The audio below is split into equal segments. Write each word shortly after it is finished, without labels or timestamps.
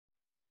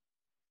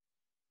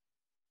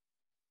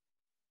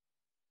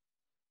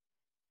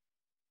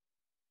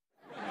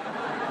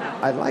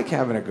I like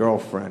having a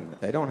girlfriend.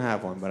 I don't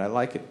have one, but I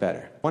like it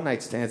better. One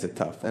night stands are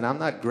tough, and I'm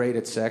not great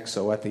at sex,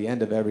 so at the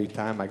end of every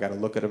time, I got to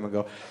look at them and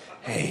go,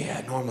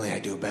 hey, normally I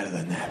do better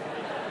than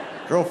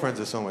that. Girlfriends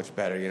are so much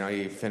better. You know,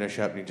 you finish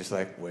up and you're just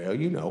like, well,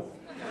 you know.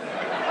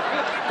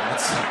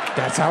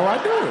 That's how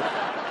I do it.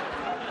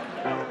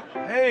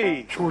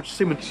 Hey, George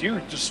Simmons, you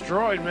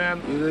destroyed,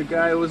 man. You the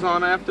guy who was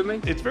on after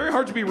me? It's very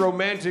hard to be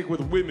romantic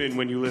with women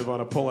when you live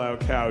on a pull-out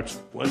couch.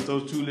 Once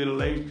those two little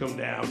legs come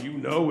down, you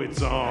know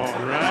it's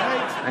on,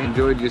 right? I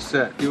enjoyed your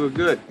set. You were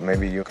good.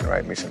 Maybe you can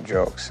write me some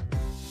jokes.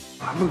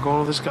 I've been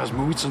going to this guy's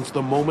movie since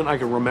the moment I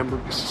can remember.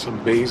 This is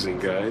amazing,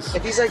 guys.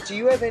 If he's like, do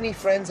you have any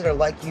friends that are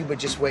like you but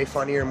just way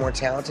funnier and more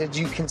talented?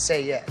 You can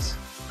say yes.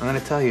 I'm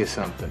gonna tell you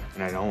something,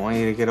 and I don't want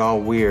you to get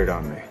all weird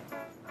on me.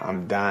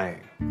 I'm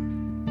dying.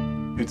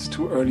 It's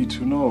too early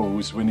to know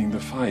who's winning the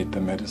fight,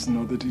 the medicine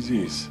or the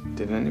disease.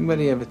 Did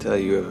anybody ever tell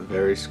you you have a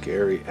very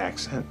scary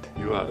accent?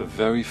 You are a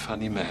very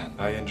funny man.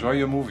 I enjoy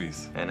your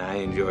movies. And I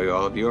enjoy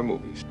all of your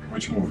movies.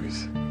 Which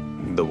movies?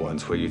 The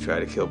ones where you try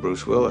to kill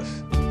Bruce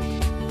Willis.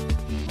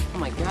 Oh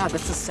my God,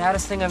 that's the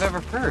saddest thing I've ever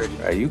heard.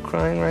 Are you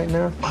crying right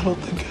now? I don't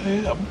think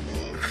I am.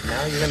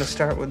 Now you're gonna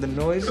start with the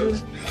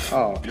noises?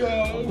 Oh,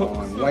 come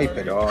on, wipe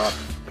it off.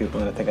 People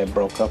are gonna think I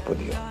broke up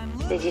with you.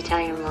 Did you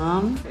tell your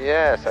mom?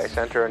 Yes, I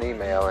sent her an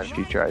email and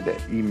she tried to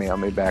email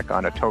me back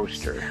on a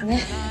toaster.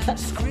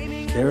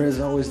 There is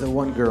always the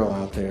one girl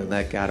out there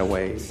that got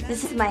away.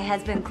 This is my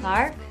husband,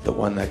 Clark. The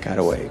one that got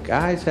away.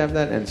 Guys have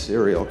that and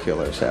serial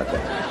killers have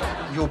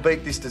that. You'll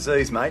beat this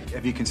disease, mate.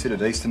 Have you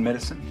considered Eastern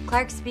medicine?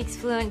 Clark speaks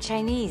fluent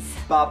Chinese.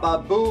 Baba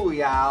boo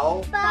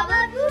yow.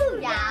 Baba boo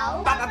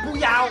yow. Baba boo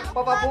yow.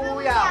 Baba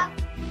boo yow.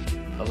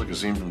 Sounds like a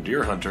scene from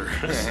Deer Hunter.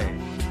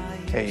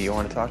 Hey, you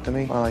want to talk to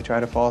me while I try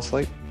to fall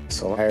asleep?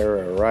 So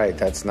Ira, right,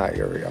 that's not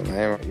your real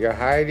name. You're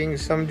hiding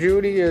some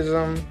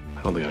Judaism.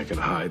 I don't think I can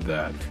hide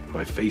that.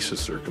 My face is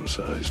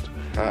circumcised.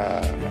 I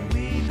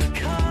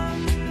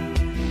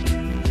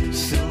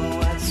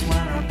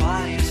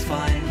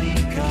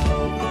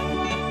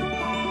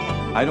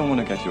don't want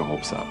to get your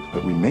hopes up,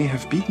 but we may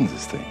have beaten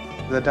this thing.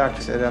 The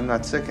doctor said I'm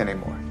not sick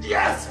anymore.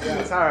 Yes!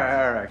 All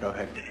right, go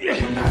ahead.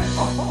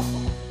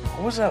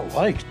 What was that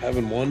like,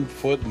 having one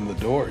foot in the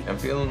door? I'm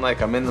feeling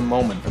like I'm in the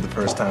moment for the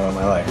first time in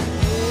my life.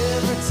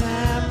 Every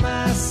time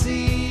I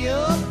see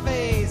your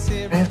face,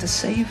 I have to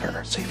save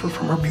her. Save her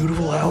from her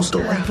beautiful house,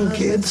 delightful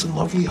kids, and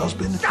lovely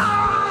husband.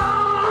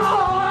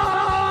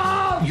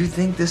 You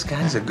think this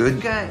guy's a good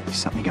guy? Is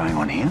something going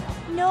on here?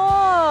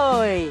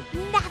 No,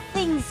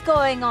 nothing's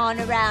going on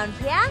around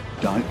here.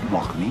 Don't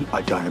mock me.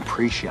 I don't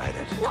appreciate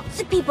it. Lots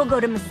of people go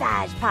to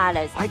massage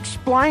parlors. I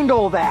explained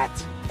all that.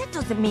 That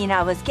doesn't mean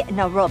I was getting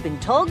a rub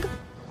and tug.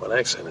 What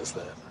accent is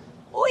that?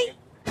 Oi!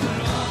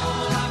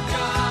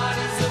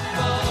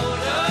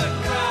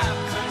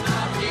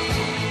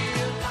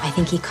 I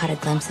think he caught a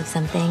glimpse of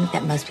something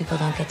that most people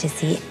don't get to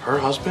see. Her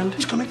husband?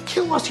 He's gonna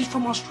kill us. He's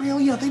from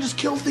Australia. They just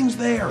kill things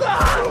there.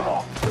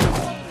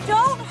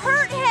 Don't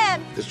hurt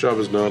him! This job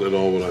is not at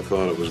all what I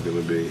thought it was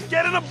gonna be.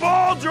 Get in the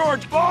ball,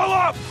 George! Ball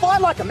up! Fight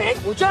like a man,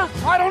 would ya?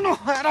 I don't know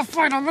how to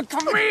fight. I'm a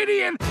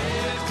comedian.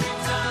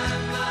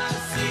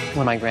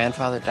 When my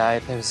grandfather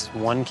died, there was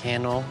one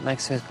candle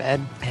next to his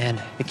bed,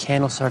 and the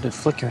candle started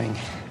flickering.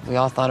 We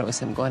all thought it was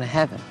him going to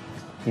heaven,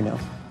 you know.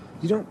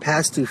 You don't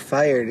pass through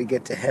fire to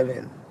get to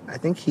heaven. I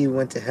think he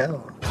went to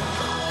hell.